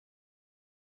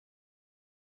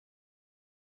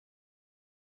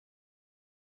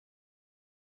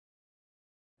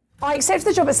I accepted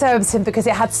the job at Surbiton because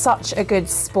it had such a good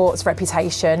sports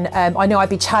reputation. I knew I'd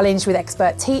be challenged with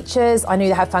expert teachers, I knew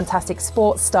they had fantastic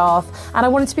sports staff, and I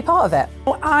wanted to be part of it.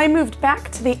 I moved back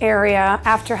to the area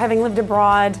after having lived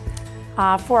abroad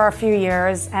for a few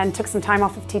years and took some time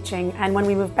off of teaching. And when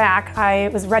we moved back, I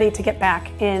was ready to get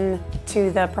back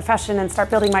into the profession and start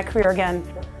building my career again.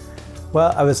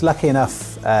 Well, I was lucky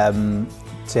enough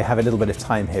to have a little bit of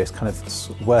time here as kind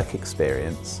of work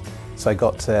experience. So I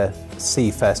got to see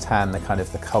firsthand the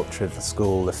culture of the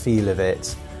school, the feel of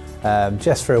it,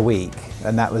 just for a week,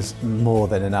 and that was more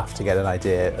than enough to get an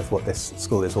idea of what this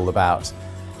school is all about,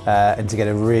 and to get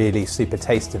a really super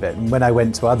taste of it. And when I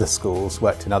went to other schools,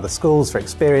 worked in other schools for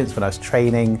experience, when I was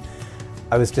training,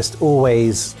 I was just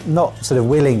always, not sort of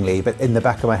willingly, but in the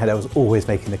back of my head, I was always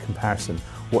making the comparison.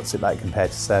 What's it like compared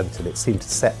to Surbiton? It seemed to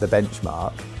set the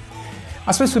benchmark.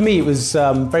 I suppose for me it was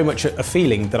very much a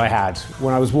feeling that I had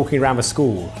when I was walking around the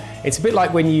school. It's a bit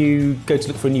like when you go to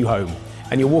look for a new home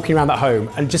and you're walking around that home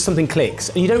and just something clicks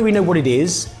and you don't really know what it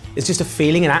is. It's just a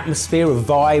feeling, an atmosphere, a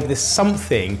vibe. There's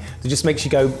something that just makes you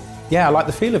go, yeah, I like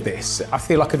the feel of this. I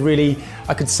feel I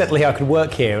could settle here, I could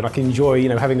work here, and I can enjoy,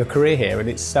 having a career here. And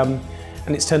it's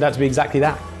turned out to be exactly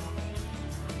that.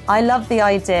 I love the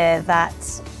idea that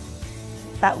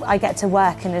I get to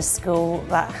work in a school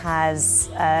that has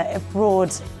a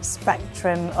broad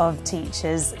spectrum of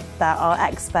teachers that are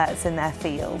experts in their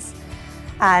fields.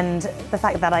 And the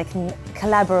fact that I can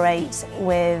collaborate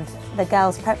with the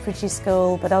girls' preparatory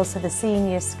school, but also the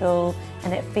senior school,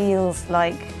 and it feels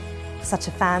like such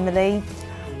a family.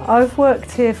 I've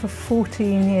worked here for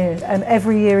 14 years, and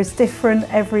every year is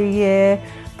different. Every year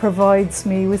provides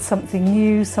me with something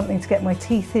new, something to get my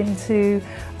teeth into,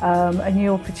 a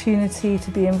new opportunity to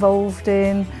be involved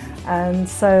in, and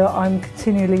so I'm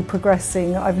continually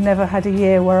progressing. I've never had a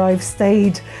year where I've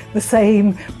stayed the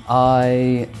same.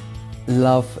 I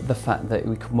love the fact that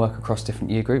we can work across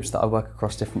different year groups, that I work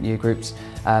across different year groups.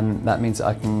 That means that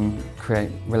I can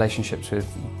create relationships with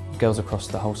girls across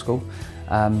the whole school,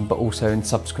 but also in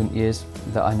subsequent years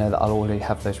that I know that I'll already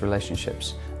have those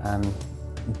relationships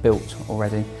built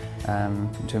already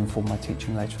to inform my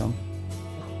teaching later on.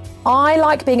 I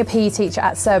like being a PE teacher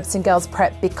at Surbiton Girls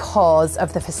Prep because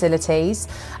of the facilities.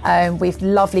 We've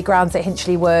lovely grounds at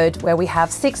Hinchley Wood where we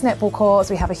have 6 netball courts,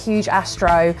 we have a huge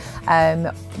astro.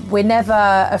 We're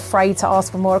never afraid to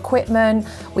ask for more equipment.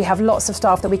 We have lots of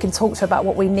staff that we can talk to about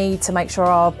what we need to make sure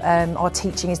our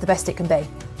teaching is the best it can be.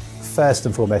 First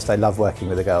and foremost, I love working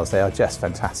with the girls. They are just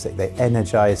fantastic. They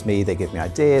energise me, they give me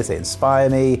ideas, they inspire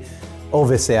me.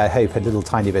 Obviously, I hope a little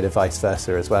tiny bit of vice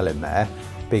versa as well in there,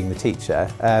 being the teacher.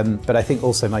 But I think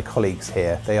also my colleagues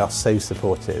here, they are so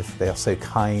supportive, they are so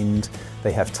kind,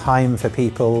 they have time for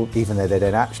people, even though they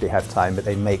don't actually have time, but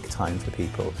they make time for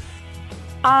people.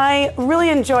 I really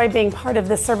enjoy being part of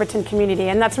the Surbiton community,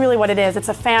 and that's really what it is. It's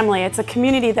a family, it's a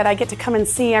community that I get to come and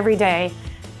see every day.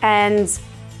 And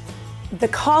the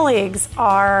colleagues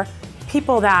are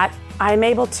people that I'm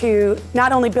able to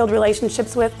not only build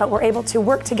relationships with, but we're able to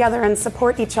work together and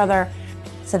support each other.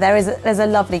 So there's a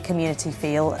lovely community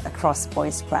feel across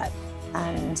Boys Prep,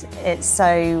 and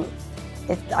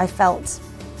I felt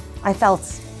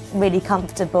really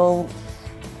comfortable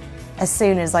as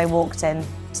soon as I walked in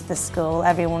to the school.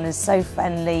 Everyone is so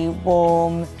friendly,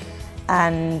 warm,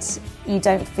 and you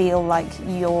don't feel like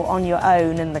you're on your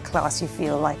own in the class. You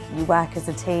feel like you work as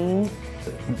a team.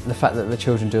 The fact that the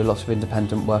children do a lot of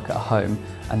independent work at home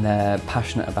and they're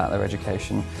passionate about their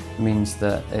education means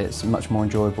that it's much more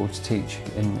enjoyable to teach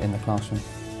in the classroom.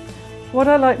 What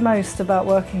I like most about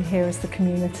working here is the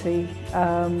community,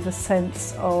 the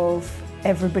sense of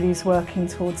everybody's working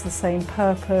towards the same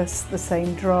purpose, the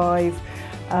same drive,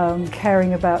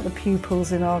 caring about the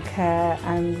pupils in our care,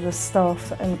 and the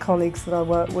staff and colleagues that I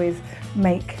work with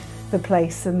make the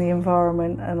place and the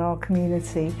environment and our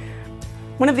community.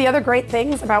 One of the other great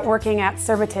things about working at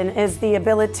Surbiton is the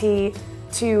ability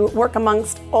to work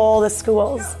amongst all the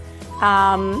schools.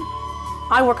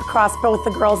 I work across both the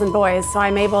girls and boys, so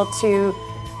I'm able to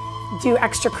do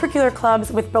extracurricular clubs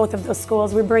with both of those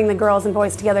schools. We bring the girls and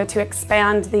boys together to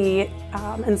expand the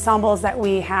ensembles that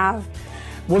we have.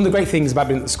 One of the great things about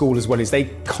being at the school as well is they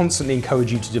constantly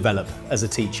encourage you to develop as a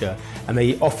teacher, and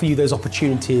they offer you those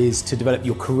opportunities to develop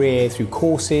your career through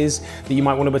courses that you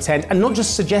might want to attend, and not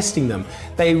just suggesting them.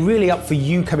 They're really up for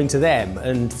you coming to them,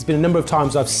 and there's been a number of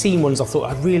times I've seen ones I've thought,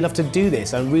 I'd really love to do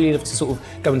this, I'd really love to sort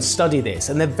of go and study this,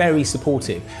 and they're very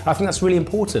supportive. And I think that's really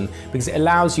important because it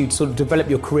allows you to sort of develop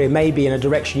your career maybe in a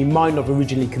direction you might not have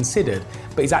originally considered,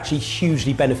 but it's actually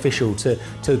hugely beneficial to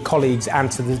colleagues and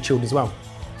to the children as well.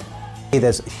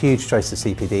 There's a huge choice of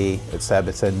CPD at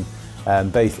Surbiton.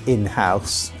 both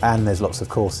in-house, and there's lots of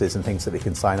courses and things that we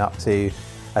can sign up to.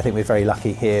 I think we're very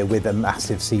lucky here with a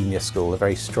massive senior school, a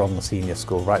very strong senior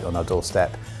school right on our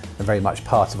doorstep, and very much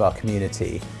part of our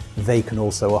community. They can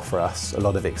also offer us a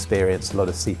lot of experience, a lot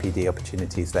of CPD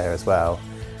opportunities there as well.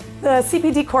 The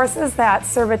CPD courses that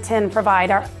Surbiton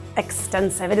provide are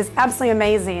extensive. It is absolutely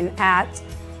amazing at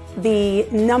the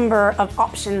number of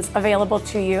options available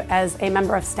to you as a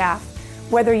member of staff.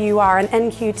 Whether you are an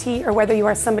NQT or whether you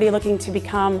are somebody looking to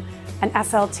become an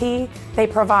SLT, they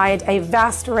provide a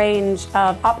vast range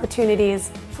of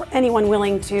opportunities for anyone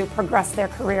willing to progress their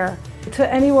career.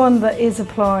 To anyone that is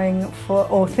applying for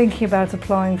or thinking about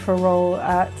applying for a role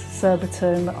at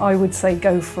Surbiton, I would say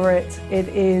go for it. It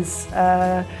is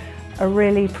a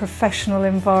really professional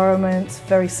environment,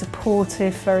 very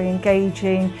supportive, very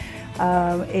engaging.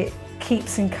 It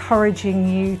keeps encouraging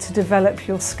you to develop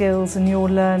your skills and your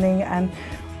learning, and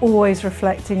always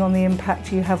reflecting on the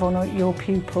impact you have on your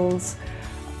pupils.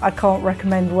 I can't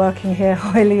recommend working here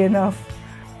highly enough.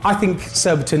 I think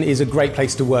Surbiton is a great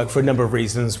place to work for a number of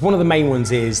reasons. One of the main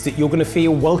ones is that you're going to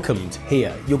feel welcomed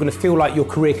here. You're going to feel like your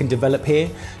career can develop here.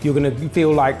 You're going to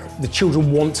feel like the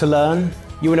children want to learn.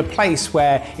 You're in a place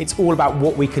where it's all about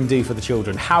what we can do for the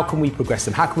children. How can we progress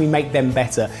them? How can we make them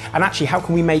better? And actually, how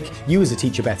can we make you as a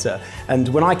teacher better? And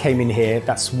when I came in here,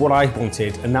 that's what I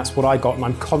wanted, and that's what I got, and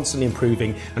I'm constantly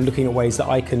improving and looking at ways that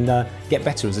I can get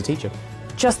better as a teacher.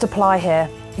 Just apply here.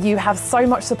 You have so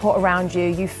much support around you.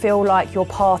 You feel like you're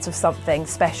part of something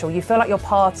special. You feel like you're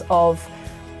part of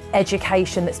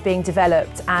education that's being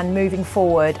developed and moving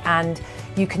forward, and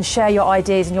you can share your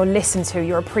ideas and you're listened to,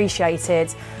 you're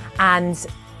appreciated, and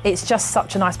it's just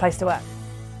such a nice place to work.